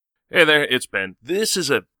Hey there, it's Ben. This is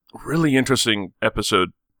a really interesting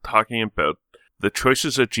episode talking about the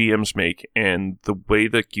choices that GMs make and the way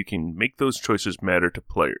that you can make those choices matter to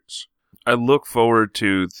players. I look forward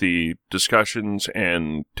to the discussions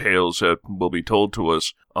and tales that will be told to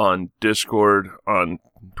us on Discord, on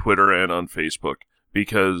Twitter, and on Facebook,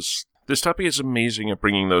 because this topic is amazing at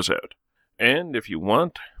bringing those out. And if you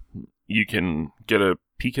want, you can get a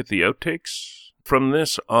peek at the outtakes from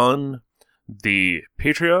this on the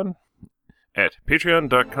Patreon at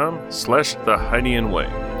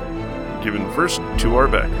patreon.com/theheidianway. Given first to our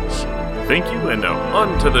backers. Thank you, and now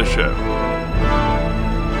on to the show.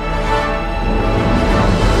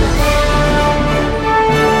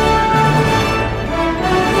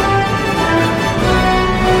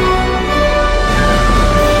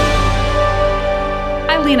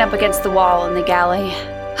 I lean up against the wall in the galley.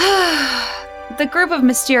 The group of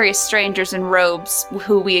mysterious strangers in robes,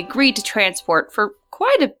 who we agreed to transport for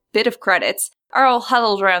quite a bit of credits, are all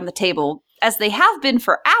huddled around the table, as they have been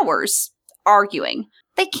for hours, arguing.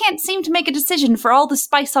 They can't seem to make a decision for all the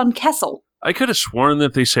spice on Kessel. I could have sworn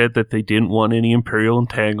that they said that they didn't want any Imperial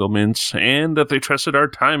entanglements, and that they trusted our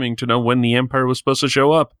timing to know when the Empire was supposed to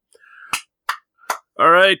show up.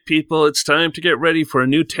 Alright, people, it's time to get ready for a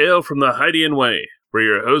new tale from the Heidian Way. We're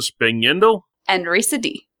your hosts, Ben Yendel And Risa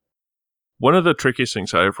D. One of the trickiest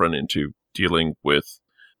things I've run into dealing with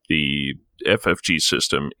the FFG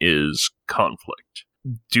system is conflict.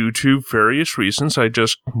 Due to various reasons, I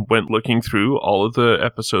just went looking through all of the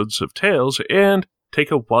episodes of Tales and take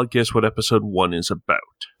a wild guess what episode 1 is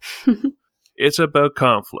about. It's about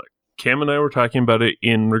conflict. Cam and I were talking about it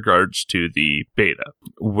in regards to the beta,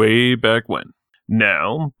 way back when.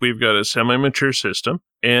 Now, we've got a semi-mature system,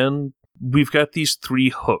 and we've got these 3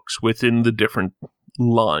 hooks within the different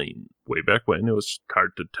line. Way back when, it was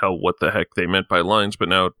hard to tell what the heck they meant by lines, but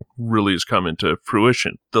now it really has come into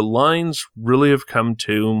fruition. The lines really have come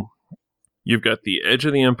to, you've got the Edge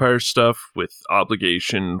of the Empire stuff with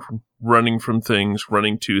obligation, running from things,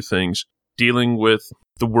 running to things, dealing with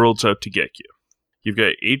the world's out to get you. You've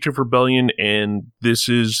got Age of Rebellion, and this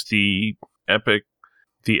is the epic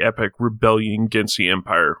rebellion against the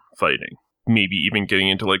Empire fighting. Maybe even getting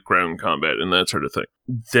into like ground combat and that sort of thing.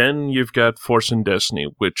 Then you've got Force and Destiny,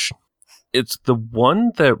 which it's the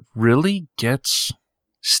one that really gets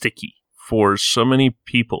sticky for so many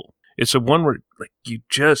people. It's the one where like you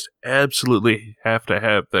just absolutely have to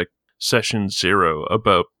have that session 0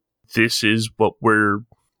 about this is what we're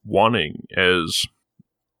wanting as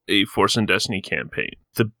a Force and Destiny campaign.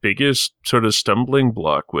 The biggest sort of stumbling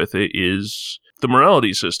block with it is the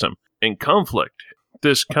morality system and conflict.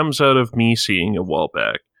 This comes out of me seeing a while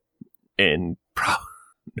back and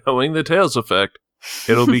knowing the Tales effect.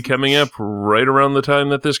 It'll be coming up right around the time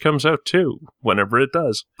that this comes out too, whenever it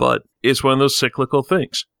does. But it's one of those cyclical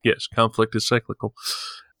things. Yes, conflict is cyclical.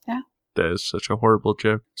 Yeah. That is such a horrible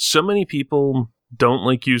joke. So many people don't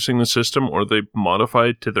like using the system, or they modify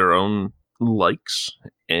it to their own likes,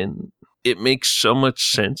 and it makes so much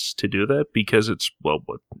sense to do that because it's, well,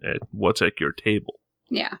 what's at your table.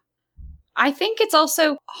 Yeah. I think it's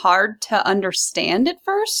also hard to understand at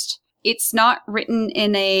first. It's not written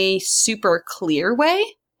in a super clear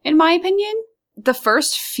way, in my opinion. The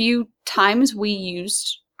first few times we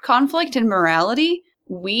used conflict and morality,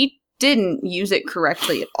 we didn't use it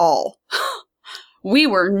correctly at all. We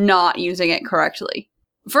were not using it correctly.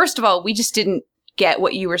 First of all, we just didn't get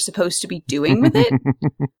what you were supposed to be doing with it.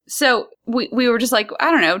 So we were just like,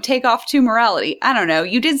 I don't know, take off 2 morality. I don't know.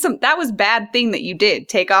 You did that was bad thing that you did.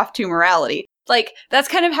 Take off 2 morality. Like, that's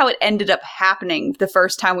kind of how it ended up happening the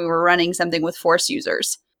first time we were running something with Force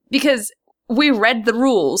users. Because we read the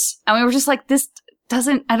rules and we were just like,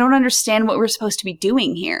 I don't understand what we're supposed to be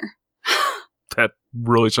doing here. That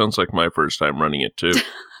really sounds like my first time running it too.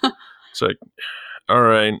 It's like, all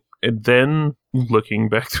right. And then looking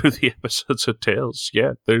back through the episodes of Tales,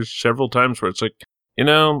 yeah, there's several times where it's like, you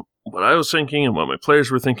know, what I was thinking and what my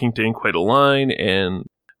players were thinking didn't quite align, and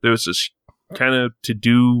there was this kind of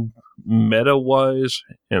to-do meta-wise,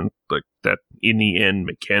 and like that in the end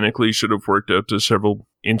mechanically should have worked out to several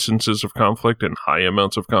instances of conflict and high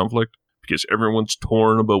amounts of conflict, because everyone's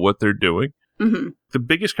torn about what they're doing. Mm-hmm. The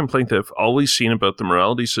biggest complaint that I've always seen about the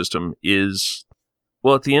morality system is,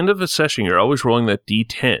 well, at the end of a session, you're always rolling that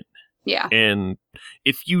D10. Yeah. And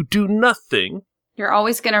if you do nothing, you're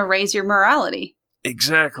always going to raise your morality.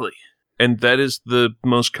 Exactly. And that is the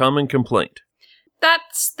most common complaint.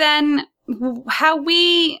 That's then how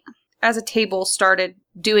we, as a table, started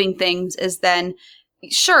doing things is then,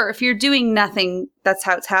 sure, if you're doing nothing, that's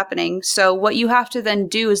how it's happening. So what you have to then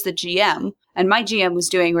do as the GM, and my GM was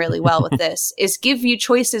doing really well with this, is give you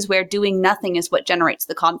choices where doing nothing is what generates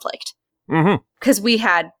the conflict. Because we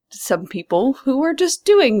had some people who were just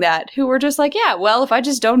doing that, who were just like, yeah, well, if I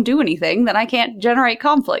just don't do anything, then I can't generate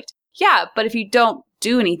conflict. Yeah, but if you don't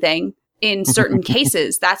do anything, in certain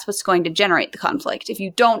cases, that's what's going to generate the conflict. If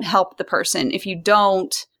you don't help the person, if you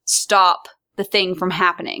don't stop the thing from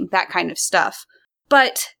happening, that kind of stuff.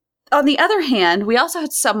 But on the other hand, we also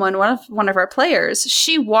had someone, one of our players,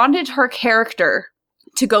 she wanted her character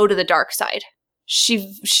to go to the dark side.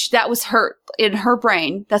 She that was her, in her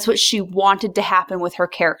brain, that's what she wanted to happen with her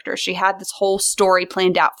character. She had this whole story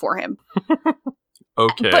planned out for him.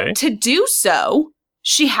 Okay. But to do so,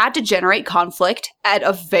 she had to generate conflict at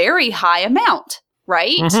a very high amount,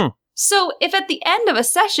 right? So if at the end of a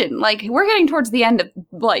session, like we're getting towards the end of,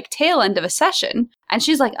 like tail end of a session, and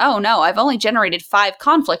she's like, oh no, I've only generated 5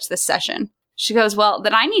 conflicts this session. She goes, well,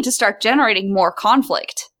 then I need to start generating more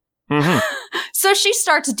conflict. So she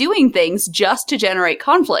starts doing things just to generate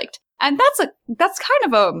conflict. And that's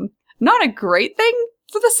kind of not a great thing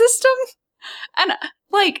for the system. And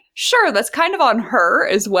like, sure, that's kind of on her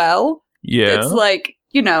as well. Yeah. It's like,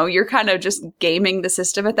 you know, you're kind of just gaming the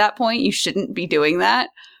system at that point. You shouldn't be doing that.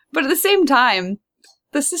 But at the same time,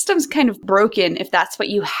 the system's kind of broken if that's what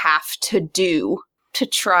you have to do to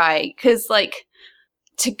try. Because, like,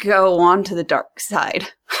 to go on to the dark side.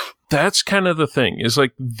 That's kind of the thing, is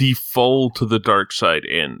like the fall to the dark side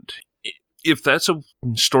end. If that's a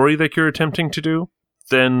story that you're attempting to do,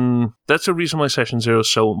 then that's a reason why Session Zero is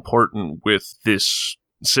so important with this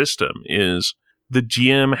system, is the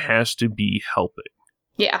GM has to be helping.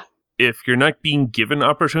 Yeah. If you're not being given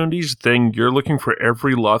opportunities, then you're looking for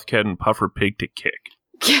every Lothcat and Puffer Pig to kick.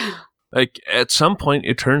 Yeah. Like, at some point,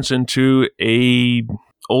 it turns into a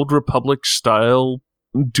Old Republic style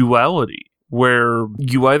duality, where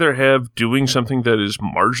you either have doing something that is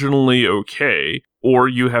marginally okay, or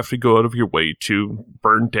you have to go out of your way to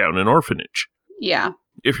burn down an orphanage. Yeah.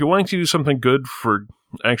 If you're wanting to do something good for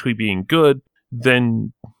actually being good,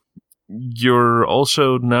 then you're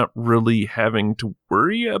also not really having to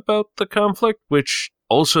worry about the conflict, which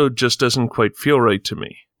also just doesn't quite feel right to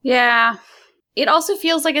me. Yeah. It also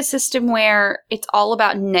feels like a system where it's all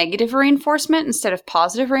about negative reinforcement instead of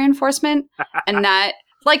positive reinforcement. And that,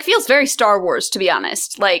 like, feels very Star Wars, to be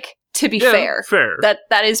honest. Like, to be fair.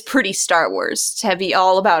 That is pretty Star Wars, to be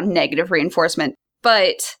all about negative reinforcement.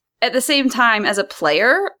 But at the same time, as a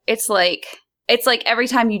player, it's like every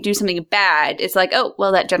time you do something bad, it's like, oh,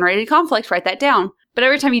 well, that generated conflict, write that down. But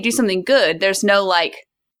every time you do something good, there's no, like,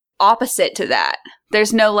 opposite to that.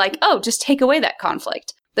 There's no, like, oh, just take away that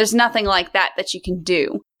conflict. There's nothing like that you can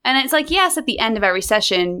do. And it's like, yes, at the end of every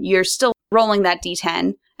session, you're still rolling that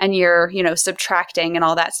D10 and you're, you know, subtracting and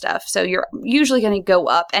all that stuff. So you're usually going to go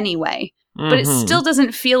up anyway. But it still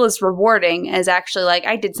doesn't feel as rewarding as actually, like,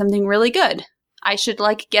 I did something really good. I should,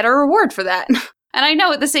 like, get a reward for that. And I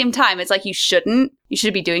know at the same time, it's like you shouldn't. You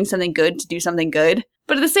should be doing something good to do something good.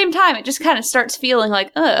 But at the same time, it just kind of starts feeling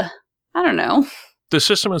like, I don't know. The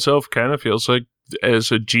system itself kind of feels like,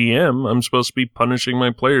 as a GM, I'm supposed to be punishing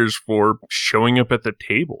my players for showing up at the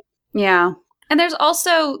table. Yeah. And there's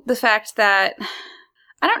also the fact that,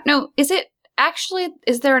 I don't know, is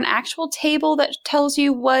there an actual table that tells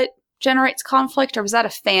you what generates conflict, or was that a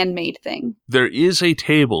fan-made thing? There is a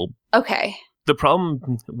table. Okay. The problem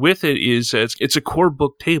with it is that it's a core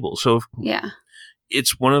book table. So yeah,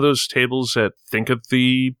 it's one of those tables that, think of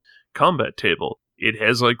the combat table. It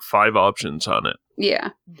has like 5 options on it. Yeah.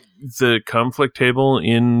 The conflict table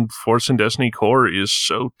in Force and Destiny Core is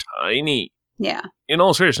so tiny. Yeah. In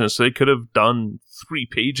all seriousness, they could have done 3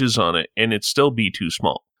 pages on it and it'd still be too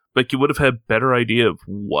small. But you would have had a better idea of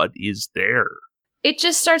what is there. It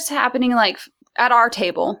just starts happening, like, at our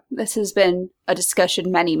table. This has been a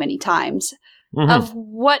discussion many, many times of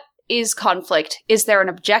what is conflict. Is there an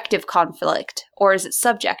objective conflict or is it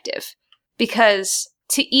subjective? Because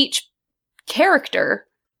to each character,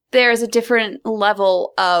 there's a different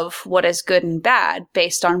level of what is good and bad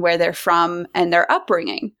based on where they're from and their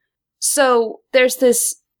upbringing. So there's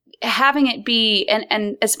this, having it be,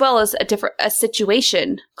 and as well as a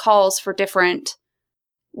situation calls for different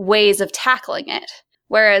ways of tackling it.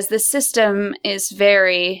 Whereas the system is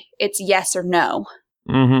it's yes or no.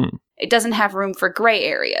 It doesn't have room for gray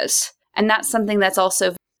areas. And that's something that's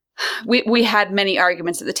also, we had many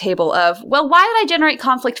arguments at the table of, well, why would I generate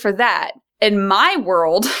conflict for that? In my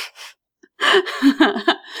world.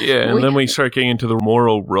 Yeah, and then we start getting into the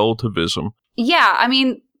moral relativism. Yeah, I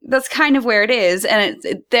mean, that's kind of where it is. And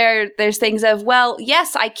there's things of, well,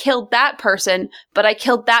 yes, I killed that person, but I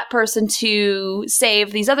killed that person to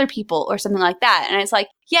save these other people or something like that. And it's like,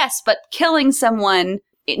 yes, but killing someone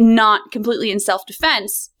not completely in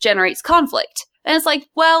self-defense generates conflict. And it's like,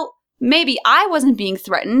 well, maybe I wasn't being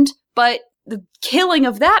threatened, but the killing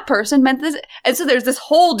of that person meant this. And so there's this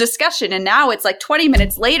whole discussion, and now it's like 20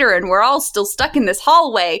 minutes later and we're all still stuck in this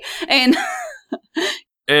hallway. And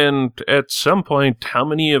and at some point, how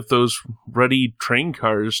many of those ready train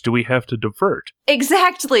cars do we have to divert?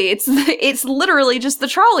 Exactly. It's literally just the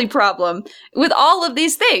trolley problem with all of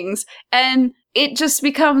these things. And it just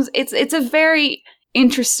becomes, it's a very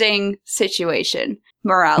interesting situation.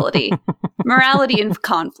 Morality. Morality and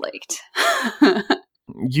conflict.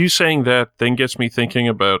 You saying that then gets me thinking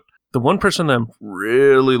about the one person I'm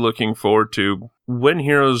really looking forward to when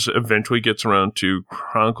Heroes eventually gets around to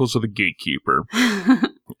Chronicles of the Gatekeeper.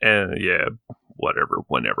 And yeah, whatever,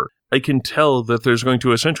 whenever. I can tell that there's going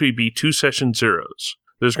to essentially be 2 session zeros.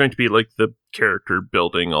 There's going to be like the character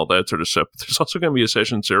building, all that sort of stuff. But there's also going to be a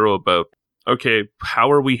session 0 about, okay, how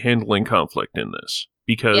are we handling conflict in this?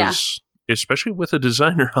 Because, especially with a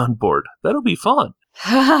designer on board, that'll be fun.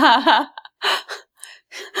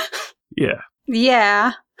 Yeah.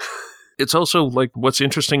 Yeah. It's also like what's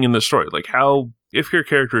interesting in the story. Like how, if your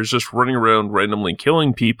character is just running around randomly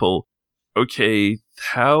killing people, okay,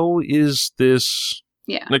 how is this?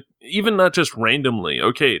 Yeah. Like, even not just randomly.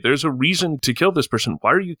 Okay, there's a reason to kill this person.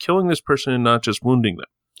 Why are you killing this person and not just wounding them?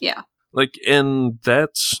 Yeah. Like, and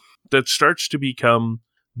that starts to become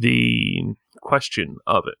the question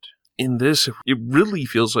of it. In this, it really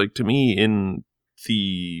feels like to me in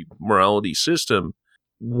the morality system,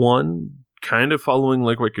 one kind of following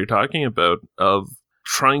like what you're talking about of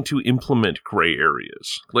trying to implement gray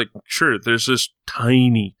areas. Like, sure, there's this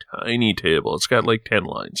tiny table. It's got like 10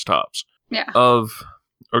 lines tops. Yeah. Of,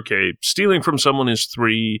 okay, stealing from someone is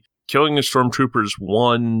 3, killing a stormtrooper is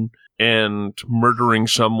 1, and murdering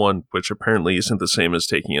someone, which apparently isn't the same as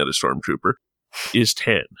taking out a stormtrooper, is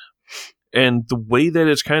 10. And the way that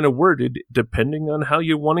it's kind of worded, depending on how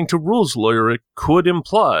you're wanting to rules lawyer it, could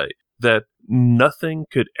imply that nothing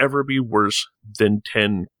could ever be worse than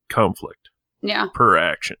 10 conflict per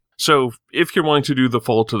action. So if you're wanting to do the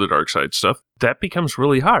fall to the dark side stuff, that becomes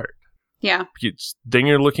really hard. Yeah. Then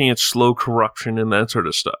you're looking at slow corruption and that sort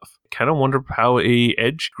of stuff. Kind of wonder how a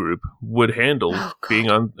edge group would handle being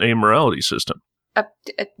on a morality system.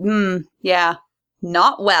 Yeah.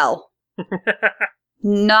 Not well.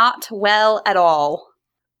 Not well at all,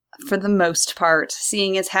 for the most part,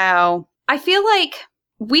 seeing as how I feel like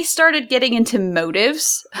we started getting into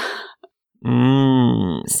motives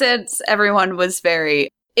since everyone was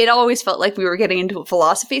it always felt like we were getting into a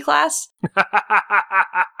philosophy class.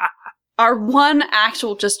 Our one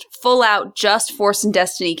actual just full out just Force and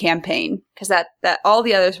Destiny campaign, because that all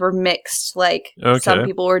the others were mixed. Like some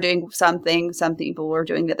people were doing something, some people were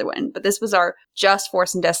doing the other one, but this was our just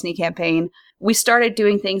Force and Destiny campaign. We started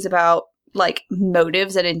doing things about like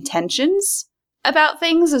motives and intentions about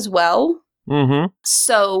things as well. Mm-hmm.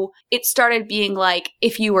 So it started being like,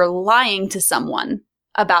 if you were lying to someone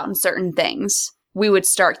about certain things, we would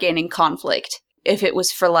start gaining conflict. If it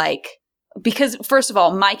was for like, because first of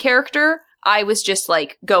all, my character, I was just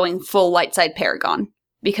like going full light side Paragon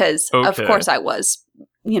because of course I was,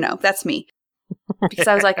 that's me. Because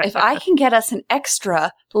I was like, if I can get us an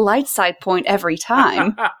extra light side point every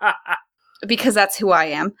time, because that's who I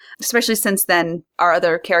am, especially since then our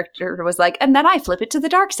other character was like, and then I flip it to the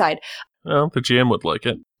dark side. Well, the GM would like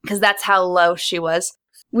it. Because that's how low she was.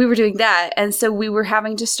 We were doing that. And so we were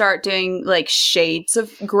having to start doing like shades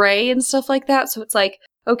of gray and stuff like that. So it's like,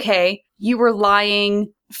 okay, you were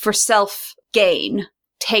lying for self-gain.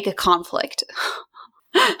 Take a conflict.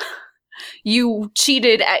 You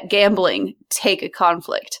cheated at gambling. Take a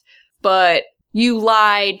conflict. But you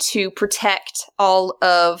lied to protect all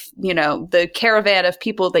of, the caravan of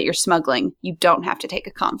people that you're smuggling. You don't have to take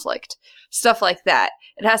a conflict. Stuff like that.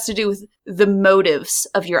 It has to do with the motives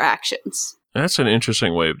of your actions. That's an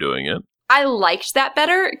interesting way of doing it. I liked that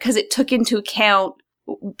better because it took into account,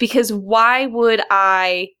 because why would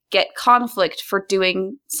I get conflict for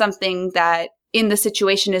doing something that in the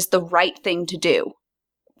situation is the right thing to do?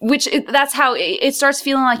 That's how it starts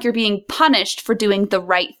feeling like you're being punished for doing the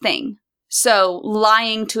right thing. So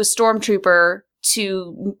lying to a stormtrooper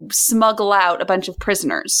to smuggle out a bunch of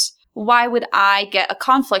prisoners. Why would I get a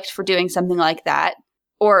conflict for doing something like that?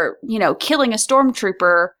 Or, killing a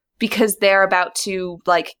stormtrooper because they're about to,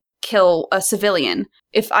 kill a civilian.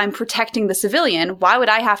 If I'm protecting the civilian, why would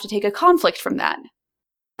I have to take a conflict from that?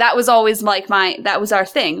 That was always that was our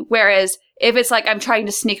thing. Whereas if it's like I'm trying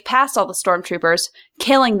to sneak past all the stormtroopers,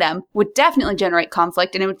 killing them would definitely generate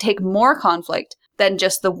conflict, and it would take more conflict than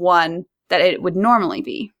just the one that it would normally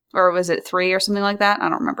be. Or was it 3 or something like that? I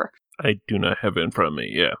don't remember. I do not have it in front of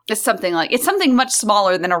me, yeah. It's something much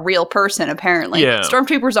smaller than a real person, apparently. Yeah.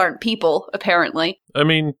 Stormtroopers aren't people, apparently. I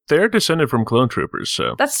mean, they're descended from clone troopers,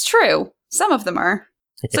 so. That's true. Some of them are.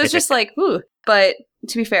 So it's just like, ooh. But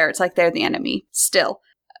to be fair, it's like they're the enemy, still.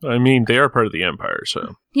 I mean, they are part of the Empire,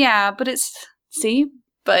 so. Yeah, but it's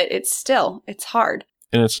hard.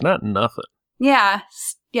 And it's not nothing. Yeah,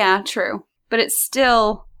 true. But it's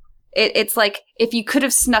still, it's like, if you could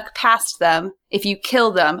have snuck past them, if you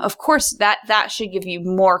kill them, of course that should give you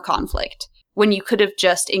more conflict when you could have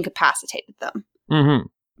just incapacitated them. Mm-hmm.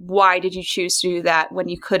 Why did you choose to do that when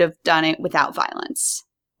you could have done it without violence?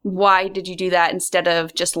 Why did you do that instead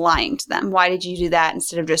of just lying to them? Why did you do that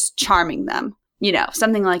instead of just charming them? You know,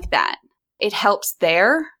 something like that. It helps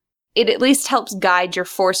there. It at least helps guide your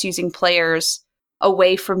Force-using players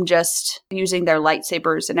away from just using their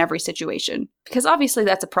lightsabers in every situation. Because obviously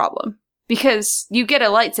that's a problem. Because you get a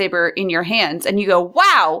lightsaber in your hands and you go,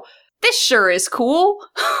 wow, this sure is cool.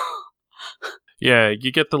 Yeah,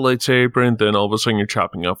 you get the lightsaber and then all of a sudden you're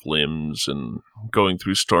chopping off limbs and going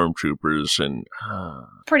through stormtroopers and...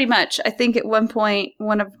 Pretty much. I think at one point,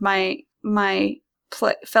 one of my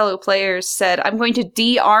fellow players said, I'm going to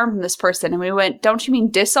de-arm this person. And we went, don't you mean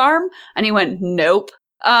disarm? And he went, nope.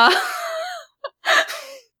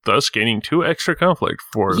 Thus gaining 2 extra conflict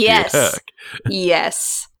for the attack.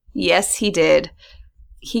 Yes, he did.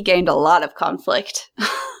 He gained a lot of conflict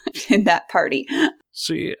in that party.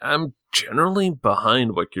 See, I'm generally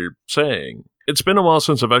behind what you're saying. It's been a while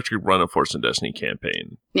since I've actually run a Force and Destiny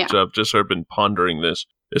campaign. Yeah. So I've just sort of been pondering this,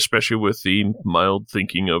 especially with the mild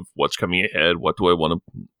thinking of what's coming ahead, what do I want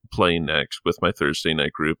to play next with my Thursday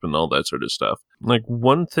night group and all that sort of stuff. Like,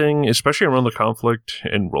 one thing, especially around the conflict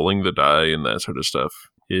and rolling the die and that sort of stuff,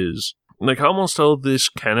 is like almost all of this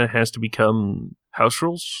kind of has to become house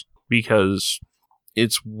rules because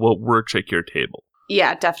it's what works at your table.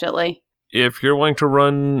 Yeah, definitely. If you're wanting to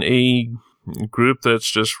run a group that's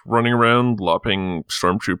just running around lopping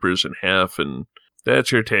stormtroopers in half, and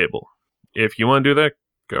that's your table. If you want to do that,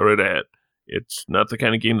 go right ahead. It's not the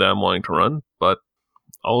kind of game that I'm wanting to run, but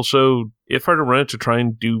also, if I were to run it to try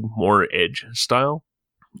and do more edge style,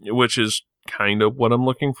 which is kind of what I'm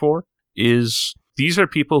looking for, is these are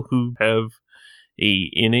people who have a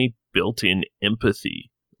innate built-in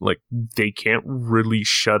empathy. Like, they can't really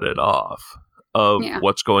shut it off of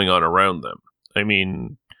what's going on around them. I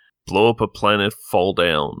mean, blow up a planet, fall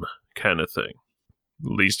down kind of thing.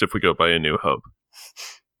 At least if we go by A New Hope.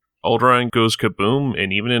 Alderaan goes kaboom,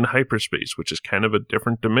 and even in hyperspace, which is kind of a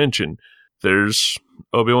different dimension, there's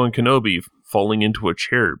Obi-Wan Kenobi falling into a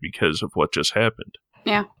chair because of what just happened.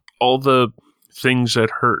 Yeah. All the things that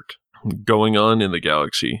hurt going on in the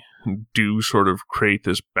galaxy do sort of create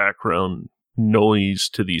this background noise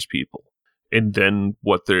to these people. And then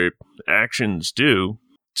what their actions do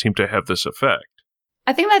seem to have this effect.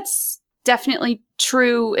 I think that's definitely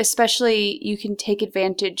true, especially you can take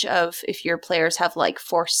advantage of if your players have like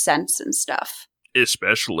Force sense and stuff.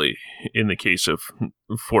 Especially in the case of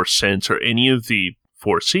Force sense or any of the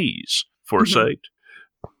Forces, Foresight,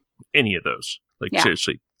 any of those. Like,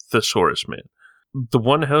 seriously, Thesaurus, man. The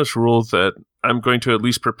one house rule that I'm going to at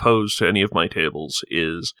least propose to any of my tables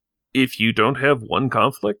is if you don't have one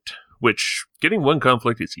conflict, which getting one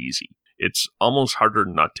conflict is easy. It's almost harder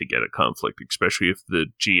not to get a conflict, especially if the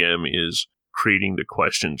GM is creating the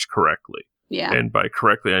questions correctly. Yeah. And by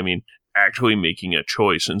correctly, I mean actually making a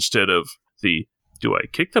choice instead of the, do I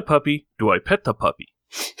kick the puppy? Do I pet the puppy?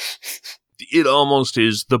 It almost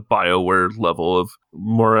is the BioWare level of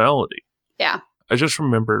morality. Yeah. I just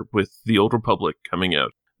remember with the Old Republic coming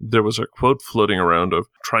out, there was a quote floating around of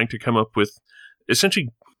trying to come up with essentially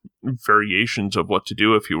variations of what to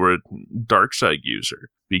do if you were a dark side user.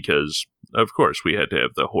 Because, of course, we had to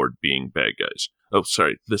have the Horde being bad guys. Oh,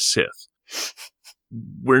 sorry, the Sith.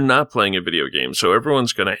 We're not playing a video game, so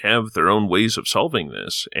everyone's going to have their own ways of solving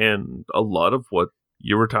this. And a lot of what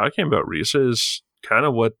you were talking about, Risa, is kind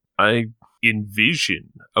of what I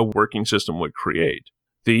envision a working system would create.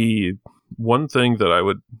 The one thing that I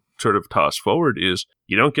would sort of toss forward is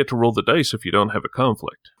you don't get to roll the dice if you don't have a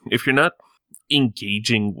conflict. If you're not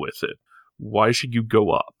engaging with it, why should you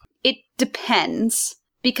go up? It depends.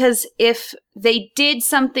 Because if they did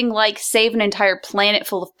something like save an entire planet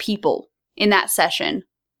full of people in that session,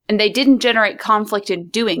 and they didn't generate conflict in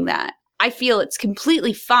doing that, I feel it's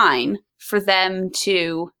completely fine for them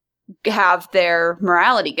to have their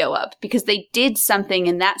morality go up, because they did something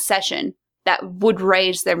in that session that would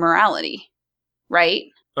raise their morality, right?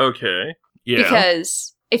 Okay, yeah.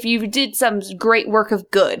 Because if you did some great work of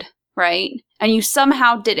good, right, and you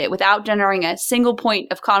somehow did it without generating a single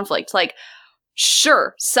point of conflict, like,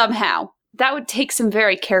 sure, somehow, that would take some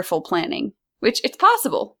very careful planning, which it's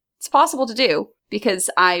possible. It's possible to do because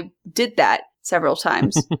I did that several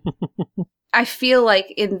times. I feel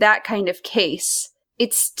like in that kind of case,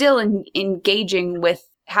 it's still engaging with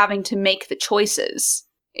having to make the choices.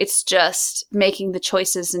 It's just making the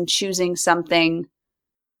choices and choosing something.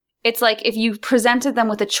 It's like if you presented them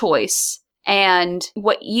with a choice and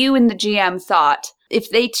what you and the GM thought, if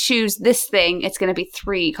they choose this thing, it's going to be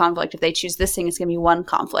 3 conflict. If they choose this thing, it's going to be 1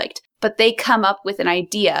 conflict. But they come up with an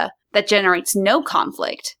idea that generates no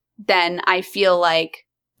conflict, then I feel like,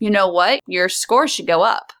 you know what? Your score should go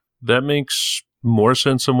up. That makes more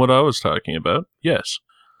sense than what I was talking about. Yes.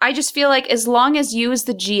 I just feel like as long as you as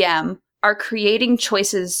the GM are creating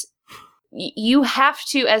choices, you have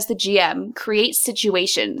to, as the GM, create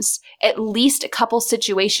situations, at least a couple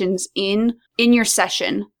situations in your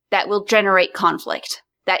session that will generate conflict.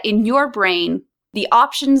 That in your brain, the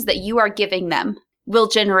options that you are giving them will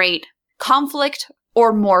generate conflict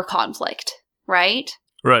or more conflict, right?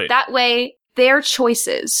 Right. That way, their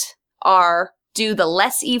choices are do the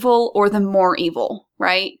less evil or the more evil,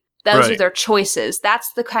 right? Those are their choices.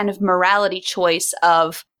 That's the kind of morality choice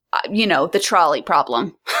of, the trolley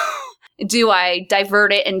problem. Do I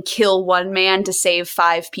divert it and kill 1 man to save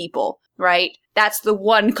 5 people, right? That's the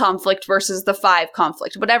 1 conflict versus the 5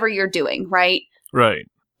 conflict, whatever you're doing, right? Right.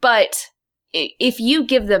 But if you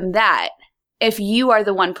give them that, if you are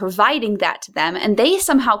the one providing that to them, and they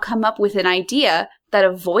somehow come up with an idea that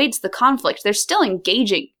avoids the conflict, they're still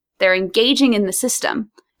engaging. They're engaging in the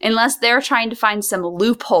system. Unless they're trying to find some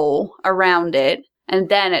loophole around it, and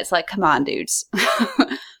then it's like, come on, dudes.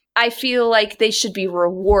 I feel like they should be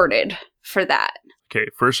rewarded for that. Okay,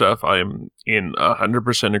 first off, I am in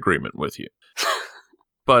 100% agreement with you.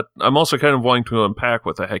 But I'm also kind of wanting to unpack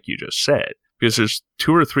what the heck you just said, because there's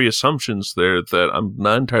 2 or 3 assumptions there that I'm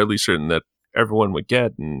not entirely certain that everyone would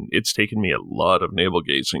get, and it's taken me a lot of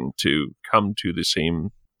navel-gazing to come to the same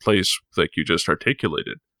place that you just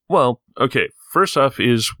articulated. Well, okay, first off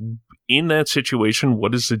is, in that situation,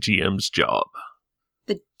 what is the GM's job?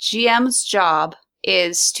 The GM's job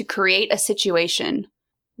is to create a situation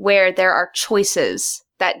where there are choices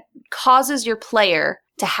that causes your player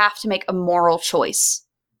to have to make a moral choice.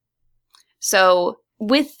 So,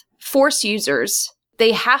 with Force users,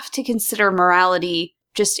 they have to consider morality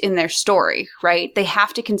just in their story, right? They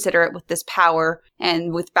have to consider it with this power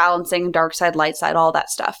and with balancing dark side, light side, all that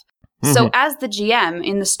stuff. Mm-hmm. So as the GM,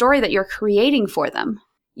 in the story that you're creating for them,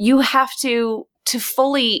 you have to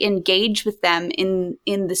fully engage with them in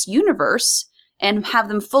this universe and have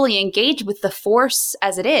them fully engage with the Force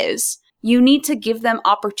as it is. You need to give them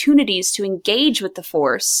opportunities to engage with the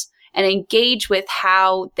Force and engage with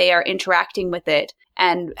how they are interacting with it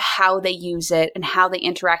and how they use it and how they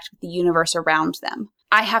interact with the universe around them.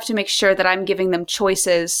 I have to make sure that I'm giving them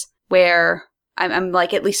choices where I'm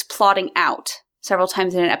like at least plotting out several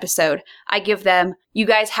times in an episode. I give them, you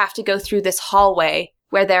guys have to go through this hallway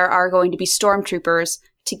where there are going to be stormtroopers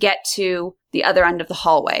to get to the other end of the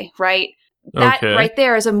hallway, right? That right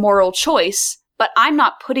there is a moral choice, but I'm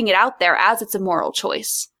not putting it out there as it's a moral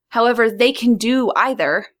choice. However, they can do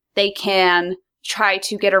either. They can try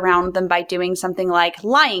to get around them by doing something like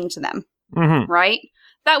lying to them, right?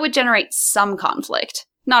 That would generate some conflict,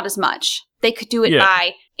 not as much. They could do it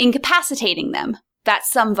by incapacitating them.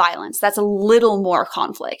 That's some violence. That's a little more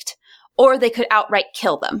conflict. Or they could outright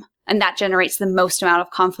kill them, and that generates the most amount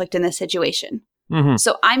of conflict in this situation. Mm-hmm.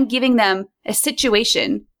 So I'm giving them a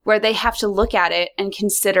situation where they have to look at it and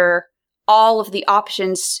consider all of the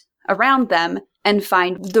options around them and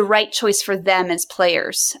find the right choice for them as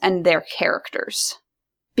players and their characters.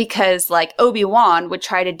 Because, like, Obi-Wan would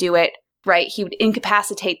try to do it, right? He would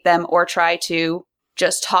incapacitate them or try to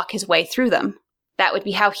just talk his way through them. That would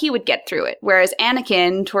be how he would get through it. Whereas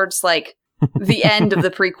Anakin, towards, like, the end of the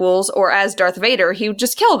prequels, or as Darth Vader, he would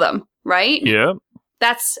just kill them, right? Yeah.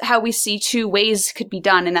 That's how we see 2 ways could be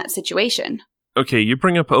done in that situation. Okay, you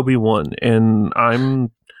bring up Obi-Wan, and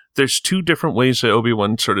there's 2 different ways that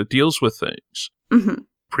Obi-Wan sort of deals with things. Mm-hmm.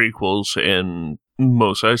 Prequels and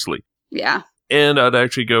Mos Eisley. Yeah. And I'd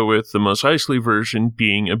actually go with the Mos Eisley version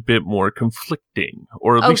being a bit more conflicting,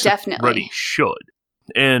 or at least definitely. Already should.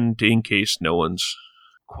 And in case no one's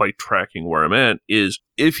quite tracking where I'm at, is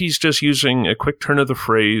if he's just using a quick turn of the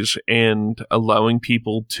phrase and allowing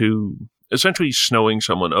people to essentially snowing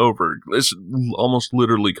someone over, is almost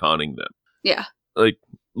literally conning them. Yeah. Like,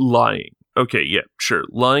 lying. Okay, yeah, sure.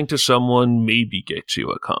 Lying to someone maybe gets you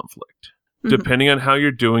a conflict. Mm-hmm. Depending on how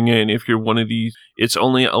you're doing it, and if you're one of these, it's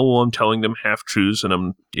only, I'm telling them half-truths and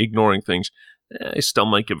I'm ignoring things, I still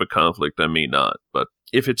might give a conflict, I may not. But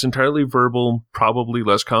if it's entirely verbal, probably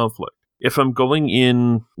less conflict. if I'm going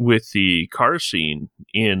in with the car scene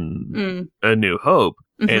in A New Hope,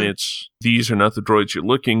 and it's, these are not the droids you're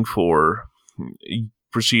looking for,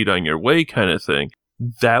 proceed on your way kind of thing,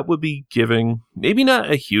 that would be giving maybe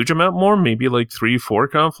not a huge amount more, maybe like 3-4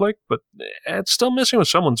 conflict, but it's still messing with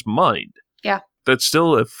someone's mind. Yeah. That's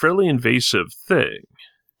still a fairly invasive thing.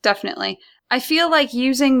 Definitely. I feel like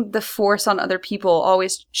using the Force on other people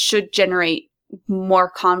always should generate more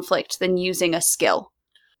conflict than using a skill.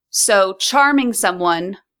 So charming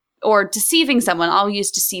someone or deceiving someone, I'll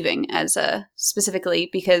use deceiving as a specifically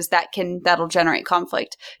because that'll generate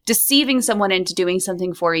conflict. Deceiving someone into doing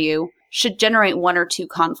something for you should generate 1 or 2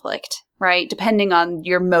 conflict, right? Depending on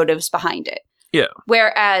your motives behind it. Yeah.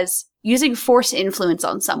 Whereas using Force influence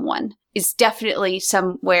on someone is definitely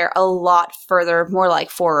somewhere a lot further, more like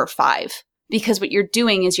 4 or 5. Because what you're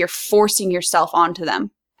doing is you're forcing yourself onto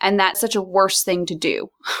them. And that's such a worse thing to do.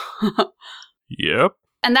 Yep.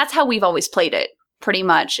 And that's how we've always played it, pretty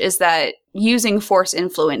much, is that using Force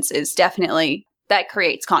influence is definitely, that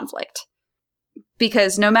creates conflict.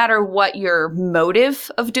 Because no matter what your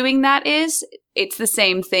motive of doing that is, it's the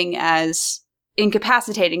same thing as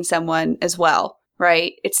incapacitating someone as well,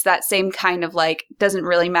 right? It's that same kind of like, doesn't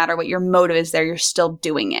really matter what your motive is there, you're still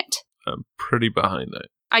doing it. I'm pretty behind that.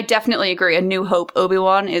 I definitely agree. A New Hope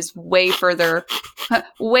Obi-Wan is way further,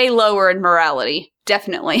 way lower in morality.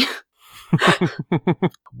 Definitely.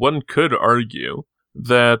 One could argue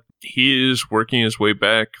that he is working his way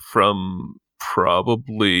back from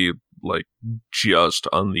probably like just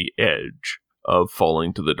on the edge of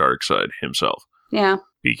falling to the dark side himself. Yeah.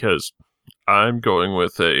 Because I'm going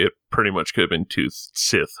with it pretty much could have been two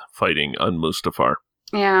Sith fighting on Mustafar.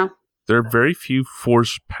 Yeah. There are very few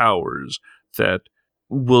Force powers that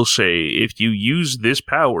will say if you use this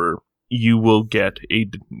power, you will get a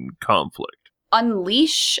conflict.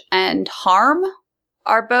 Unleash and Harm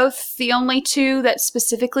are both the only two that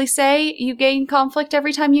specifically say you gain conflict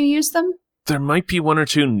every time you use them. There might be 1 or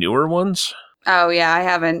 2 newer ones. Oh, yeah, I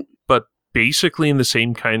haven't. But basically in the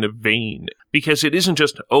same kind of vein. Because it isn't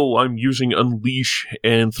just, oh, I'm using Unleash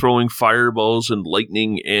and throwing fireballs and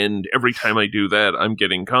lightning, and every time I do that, I'm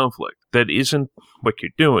getting conflict. That isn't what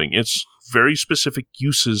you're doing. It's very specific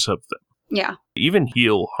uses of them. Yeah. Even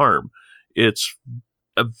Heal Harm, it's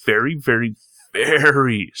a very, very,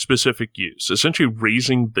 very specific use. Essentially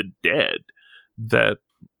raising the dead that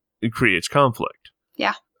it creates conflict.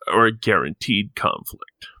 Yeah. Or a guaranteed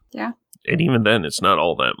conflict. Yeah. And even then, it's not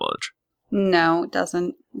all that much. No, it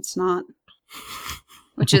doesn't. It's not.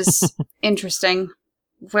 Which is interesting.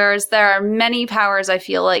 Whereas there are many powers I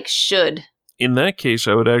feel like should. In that case,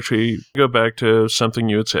 I would actually go back to something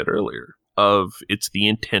you had said earlier, of it's the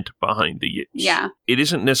intent behind the use. Yeah. It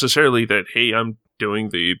isn't necessarily that, hey, I'm doing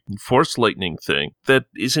the Force lightning thing. That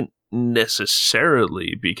isn't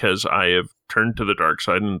necessarily because I have turned to the dark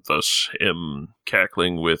side and thus am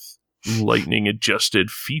cackling with lightning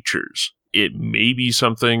adjusted features. It may be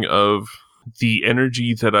something of the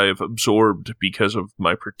energy that I have absorbed because of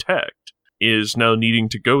my protect is now needing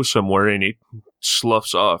to go somewhere, and it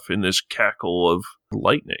sloughs off in this cackle of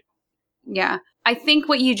lightning. Yeah. I think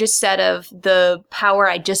what you just said of the power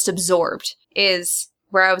I just absorbed is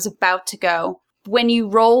where I was about to go. When you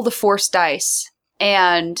roll the Force dice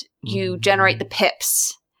and you generate the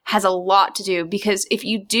pips, has a lot to do, because if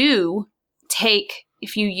you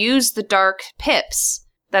use the dark pips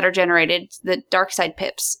that are generated, the dark side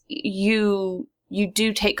pips, you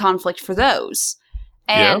do take conflict for those.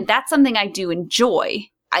 And that's something I do enjoy.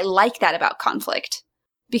 I like that about conflict.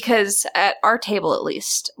 Because at our table, at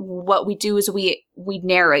least, what we do is we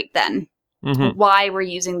narrate then why we're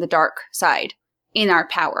using the dark side in our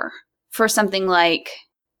power. For something like,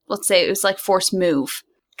 let's say it was like Force Move.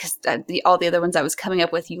 Because all the other ones I was coming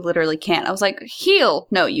up with, you literally can't. I was like, heal.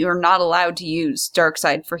 No, you're not allowed to use dark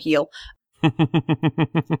side for heal.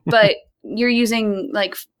 But you're using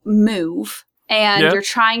like move, and you're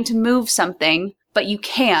trying to move something, but you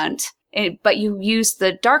can't. But you use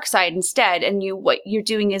the dark side instead, and what you're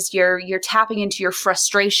doing is you're tapping into your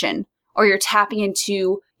frustration, or you're tapping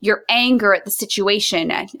into your anger at the situation,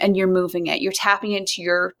 and you're moving it. You're tapping into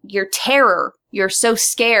your terror. You're so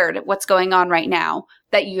scared at what's going on right now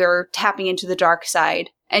that you're tapping into the dark side,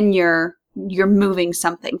 and you're moving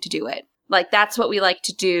something to do it. Like, that's what we like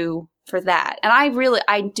to do for that. And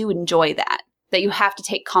I do enjoy that you have to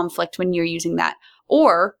take conflict when you're using that.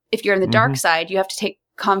 Or if you're in the dark side, you have to take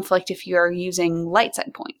conflict if you're using light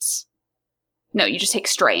side points. No, you just take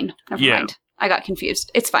strain. Never mind. I got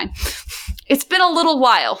confused. It's fine. It's been a little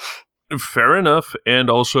while. Fair enough. And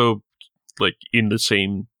also, like, in the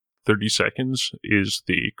same 30 seconds is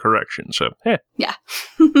the correction. So, Yeah.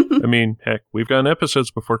 I mean, heck, we've gotten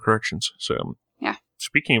episodes before corrections. So, yeah.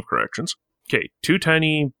 Speaking of corrections, okay, 2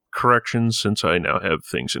 tiny corrections since I now have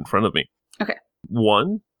things in front of me. Okay.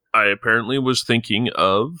 1, I apparently was thinking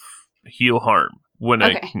of heal harm when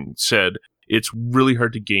I said it's really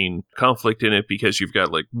hard to gain conflict in it because you've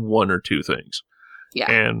got like 1 or 2 things.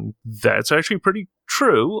 Yeah. And that's actually pretty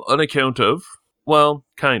true on account of, well,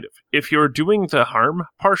 kind of. If you're doing the harm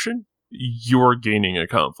portion, you're gaining a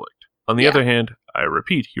conflict. On the other hand, I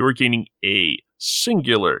repeat, you're gaining a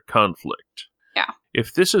singular conflict. Yeah.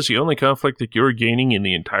 If this is the only conflict that you're gaining in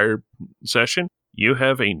the entire session, you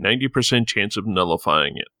have a 90% chance of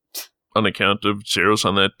nullifying it. On account of zeros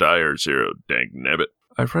on that die or 0, dang nabbit.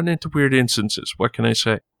 I've run into weird instances, what can I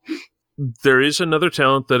say? There is another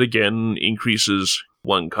talent that again increases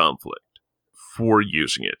 1 conflict for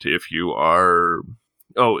using it. If you're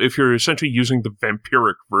essentially using the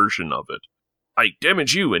vampiric version of it. I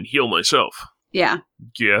damage you and heal myself. Yeah.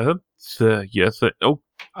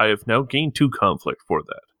 I have now gained 2 conflict for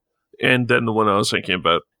that. And then the one I was thinking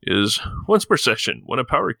about is, once per session, when a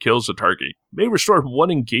power kills a target, may restore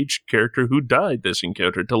 1 engaged character who died this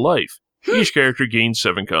encounter to life. Each character gains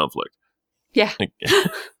 7 conflict. Yeah.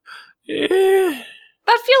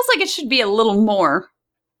 That feels like it should be a little more.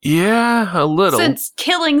 Yeah, a little. Since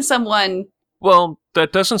killing someone... Well,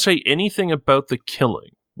 that doesn't say anything about the killing,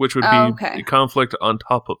 which would be a conflict on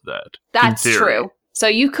top of that. That's true. So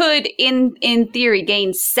you could, in theory,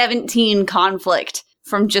 gain 17 conflict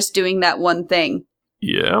from just doing that one thing.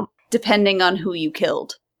 Yeah. Depending on who you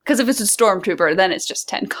killed. Because if it's a stormtrooper, then it's just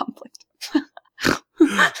 10 conflict.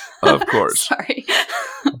 Of course. Sorry.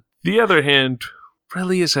 The other hand,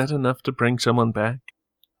 really, is that enough to bring someone back?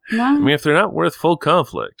 No. I mean, if they're not worth full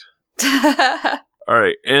conflict.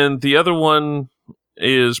 Alright, and the other one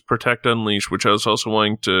is Protect Unleash, which I was also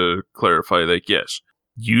wanting to clarify that, yes,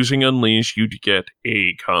 using Unleash, you get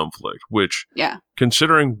a conflict, which,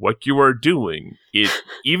 considering what you are doing,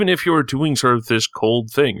 even if you are doing sort of this cold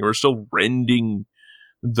thing, you're still rending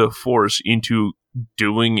the force into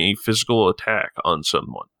doing a physical attack on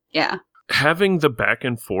someone. Yeah. Having the back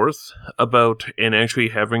and forth about, and actually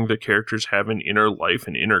having the characters have an inner life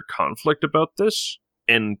and inner conflict about this,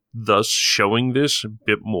 and thus showing this a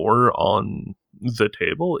bit more on the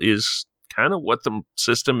table is kind of what the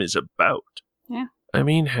system is about. Yeah. I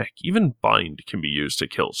mean, heck, even Bind can be used to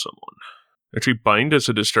kill someone. Actually, Bind is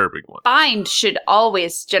a disturbing one. Bind should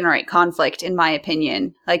always generate conflict, in my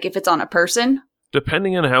opinion. Like, if it's on a person.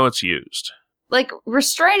 Depending on how it's used. Like,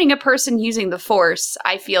 restraining a person using the Force,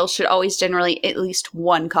 I feel, should always generate at least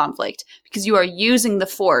 1 conflict. Because you are using the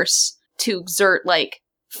Force to exert, like,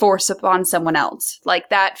 force upon someone else. Like,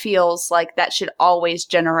 that feels like that should always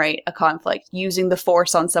generate a conflict. Using the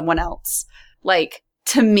Force on someone else. Like,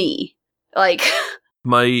 to me. Like...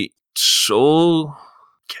 My sole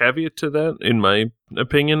caveat to that, in my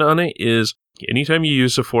opinion on it, is anytime you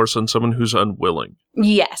use the Force on someone who's unwilling.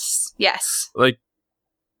 Yes. Like,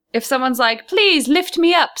 if someone's like, please lift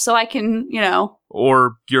me up so I can,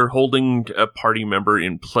 Or you're holding a party member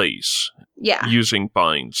in place. Yeah. Using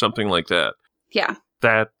Bind, something like that. Yeah.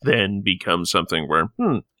 That then becomes something where,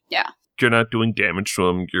 Yeah. You're not doing damage to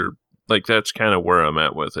them. You're, like, that's kind of where I'm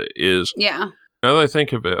at with it, is... Yeah. Now that I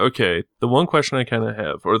think of it, okay, the one question I kind of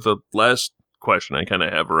have, or the last question I kind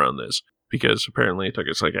of have around this, because apparently it took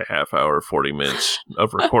us like a half hour, 40 minutes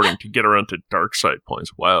of recording to get around to dark side points.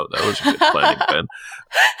 Wow, that was a good planning,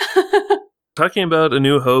 Ben. Talking about A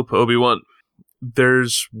New Hope, Obi-Wan,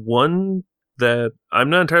 there's one that I'm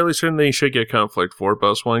not entirely certain they should get conflict for, but I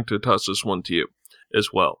was wanting to toss this one to you as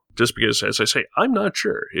well. Just because, as I say, I'm not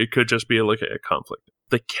sure. It could just be a conflict.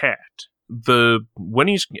 The cat. When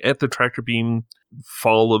he's at the tractor beam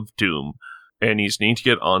Fall of Doom, and he's needing to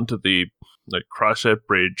get onto cross that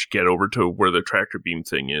bridge, get over to where the tractor beam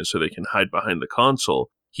thing is so they can hide behind the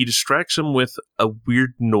console, he distracts him with a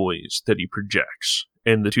weird noise that he projects,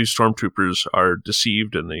 and the 2 stormtroopers are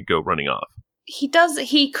deceived and they go running off.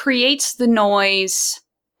 He creates the noise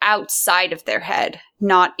outside of their head,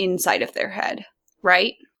 not inside of their head,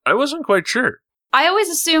 right? I wasn't quite sure. I always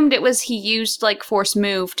assumed it was he used, Force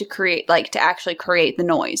Move to create, to actually create the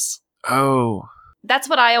noise. Oh. That's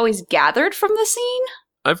what I always gathered from the scene.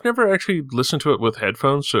 I've never actually listened to it with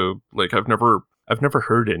headphones, so, I've never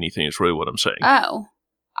heard anything, is really what I'm saying. Oh.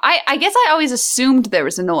 I guess I always assumed there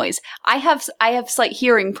was a noise. I have slight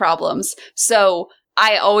hearing problems, so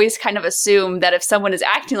I always kind of assume that if someone is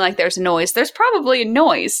acting like there's a noise, there's probably a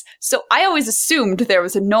noise. So I always assumed there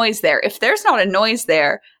was a noise there. If there's not a noise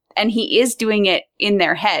there, and he is doing it in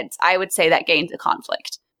their heads, I would say that gains a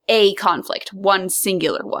conflict. A conflict. One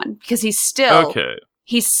singular one. Because he's still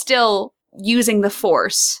he's still using the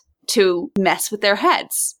Force to mess with their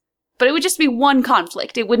heads. But it would just be one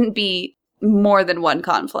conflict. It wouldn't be more than one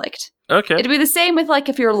conflict. Okay. It'd be the same with, like,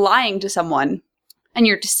 if you're lying to someone and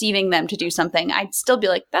you're deceiving them to do something, I'd still be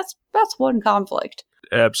like, that's one conflict.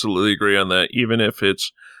 Absolutely agree on that. Even if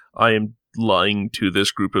it's, I am lying to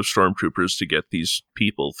this group of stormtroopers to get these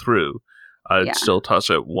people through, I'd still toss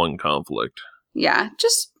out one conflict. Yeah,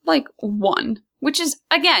 just, like, one. Which is,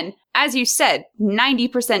 again, as you said,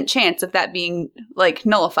 90% chance of that being, like,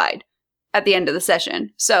 nullified at the end of the session.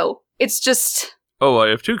 So, it's just... Oh, I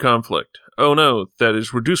have two conflict. Oh no, that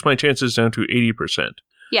has reduced my chances down to 80%.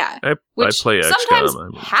 Yeah. I play XCOM.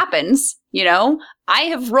 Sometimes happens, you know? I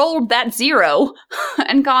have rolled that 0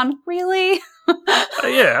 and gone, really?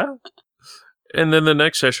 Yeah. And then the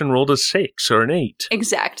next session rolled a 6 or an 8.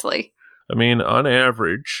 Exactly. I mean, on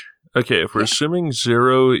average, okay, if we're assuming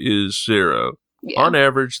 0 is 0, on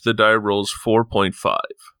average, the die rolls 4.5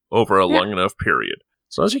 over a long enough period.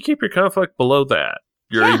 As long as you keep your conflict below that,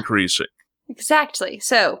 you're increasing. Exactly.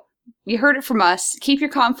 So, you heard it from us. Keep your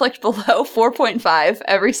conflict below 4.5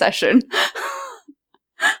 every session.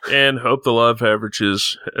 And hope the law of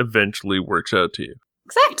averages eventually works out to you.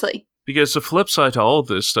 Exactly. Because the flip side to all of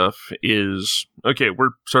this stuff is, okay, we're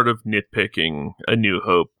sort of nitpicking A New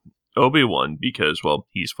Hope Obi-Wan because, well,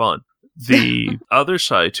 he's fun. The other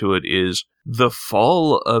side to it is the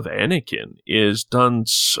fall of Anakin is done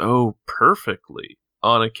so perfectly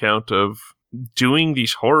on account of doing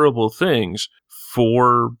these horrible things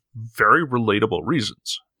for very relatable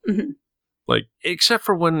reasons. Mm-hmm. Like, except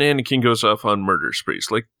for when Anakin goes off on murder sprees.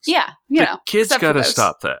 Like, kids gotta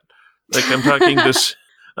stop that. Like, I'm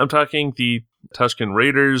talking the Tusken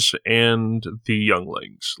Raiders and the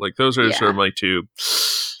Younglings. Like, those are sort of my two.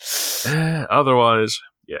 Otherwise,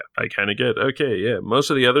 I kind of get, most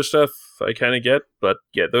of the other stuff I kind of get, but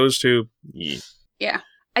those two, Yeah.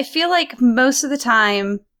 I feel like most of the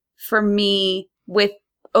time, for me, with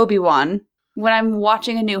Obi-Wan, when I'm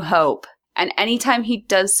watching A New Hope, and anytime he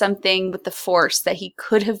does something with the Force that he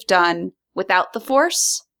could have done without the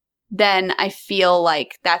Force, then I feel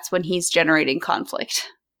like that's when he's generating conflict.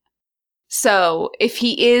 So if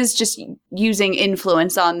he is just using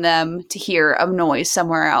influence on them to hear a noise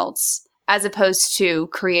somewhere else, as opposed to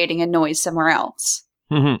creating a noise somewhere else,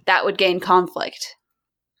 that would gain conflict.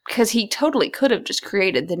 Because he totally could have just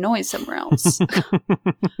created the noise somewhere else.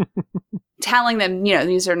 Telling them,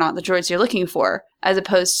 these are not the droids you're looking for, as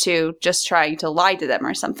opposed to just trying to lie to them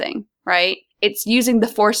or something, right? It's using the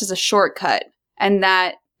Force as a shortcut, and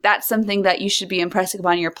that's something that you should be impressing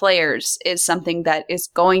upon your players, is something that is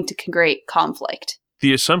going to create conflict.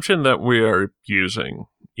 The assumption that we are using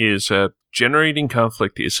is that generating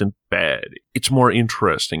conflict isn't bad. It's more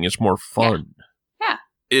interesting. It's more fun. Yeah.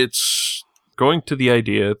 It's going to the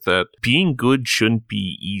idea that being good shouldn't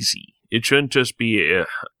be easy. It shouldn't just be,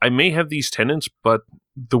 I may have these tenets, but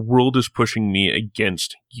the world is pushing me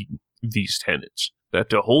against these tenets. That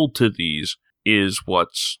to hold to these is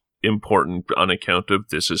what's important on account of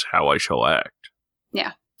this is how I shall act.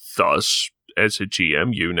 Yeah. Thus, as a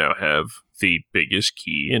GM, you now have the biggest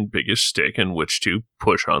key and biggest stick in which to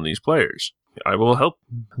push on these players. I will help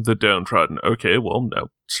the downtrodden. Okay, well, now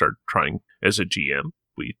start trying as a GM.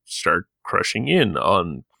 We start crushing in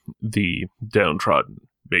on the downtrodden,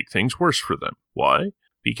 make things worse for them. Why?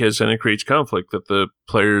 Because then it creates conflict that the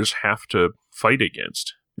players have to fight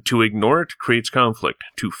against. To ignore it creates conflict.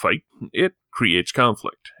 To fight it creates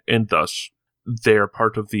conflict. And thus, they're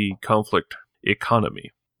part of the conflict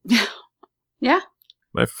economy. Yeah.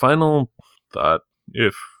 My final thought,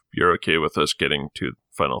 if you're okay with us getting to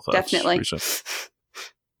final thoughts. Definitely. Risa.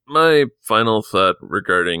 My final thought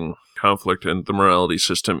regarding conflict and the morality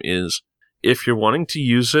system is, if you're wanting to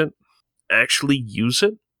use it, actually use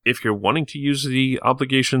it. If you're wanting to use the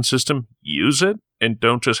obligation system, use it, and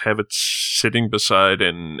don't just have it sitting beside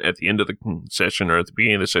and at the end of the session or at the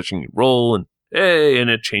beginning of the session you roll and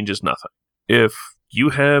it changes nothing. If you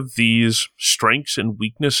have these strengths and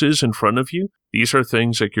weaknesses in front of you, these are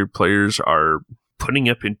things that your players are putting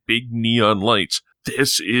up in big neon lights.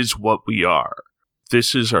 This is what we are.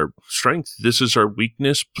 This is our strength. This is our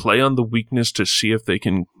weakness. Play on the weakness to see if they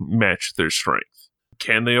can match their strength.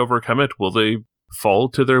 Can they overcome it? Will they fall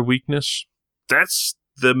to their weakness? That's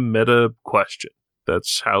the meta question.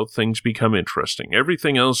 That's how things become interesting.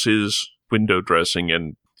 Everything else is window dressing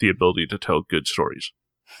and the ability to tell good stories.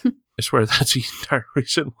 I swear that's the entire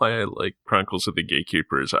reason why I like Chronicles of the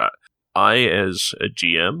Gatekeeper is I, as a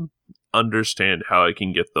GM, understand how I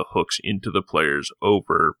can get the hooks into the players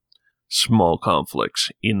over small conflicts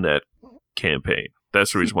in that campaign.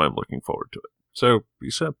 That's the reason why I'm looking forward to it. So,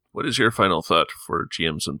 Lisa, what is your final thought for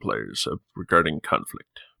GMs and players regarding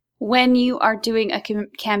conflict? When you are doing a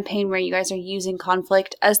campaign where you guys are using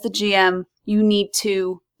conflict, as the GM, you need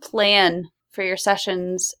to plan for your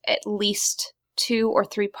sessions at least 2 or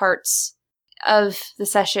 3 parts of the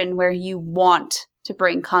session where you want to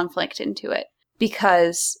bring conflict into it.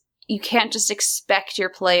 Because you can't just expect your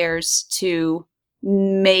players to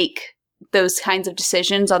make those kinds of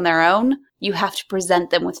decisions on their own. You have to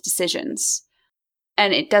present them with decisions.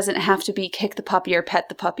 And it doesn't have to be kick the puppy or pet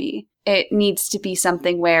the puppy. It needs to be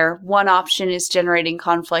something where one option is generating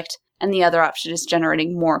conflict and the other option is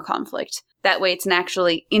generating more conflict. That way it's an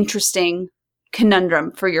actually interesting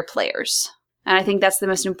conundrum for your players. And I think that's the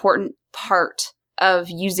most important part of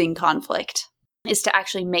using conflict, is to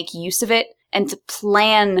actually make use of it and to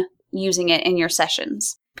plan using it in your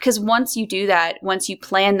sessions. Because once you do that, once you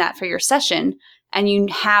plan that for your session and you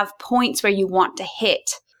have points where you want to hit,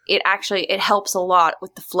 it helps a lot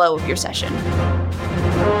with the flow of your session.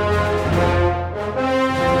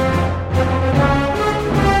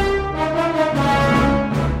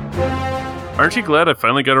 Aren't you glad I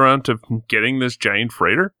finally got around to getting this giant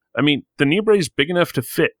freighter? I mean, the Nibre is big enough to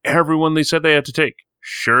fit everyone they said they had to take.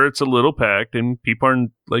 Sure, it's a little packed and people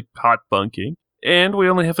aren't hot bunking. And we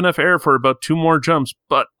only have enough air for about 2 more jumps,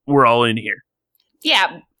 but we're all in here.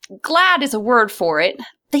 Yeah, glad is a word for it.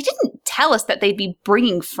 They didn't tell us that they'd be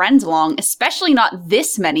bringing friends along, especially not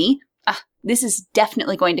this many. This is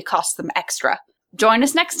definitely going to cost them extra. Join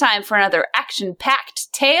us next time for another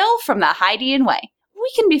action-packed tale from the Hydian Way. We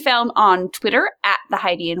can be found on Twitter at the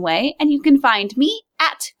Hydian Way, and you can find me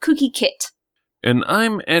at CookieKit. And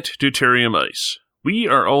I'm at Deuterium Ice. We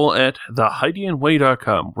are all at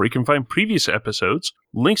thehydianway.com, where you can find previous episodes,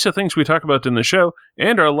 links to things we talk about in the show,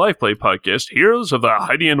 and our live play podcast, Heroes of the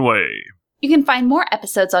Hydian Way. You can find more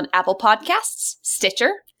episodes on Apple Podcasts,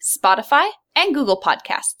 Stitcher, Spotify, and Google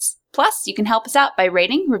Podcasts. Plus, you can help us out by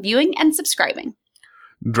rating, reviewing, and subscribing.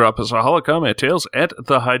 Drop us a holocom at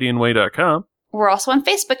tales@thehydianway.com. We're also on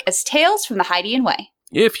Facebook as Tales from the Hydian Way.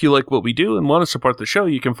 If you like what we do and want to support the show,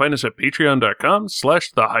 you can find us at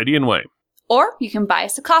patreon.com/thehydianway. Or you can buy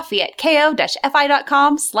us a coffee at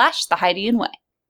ko-fi.com/thehydianway.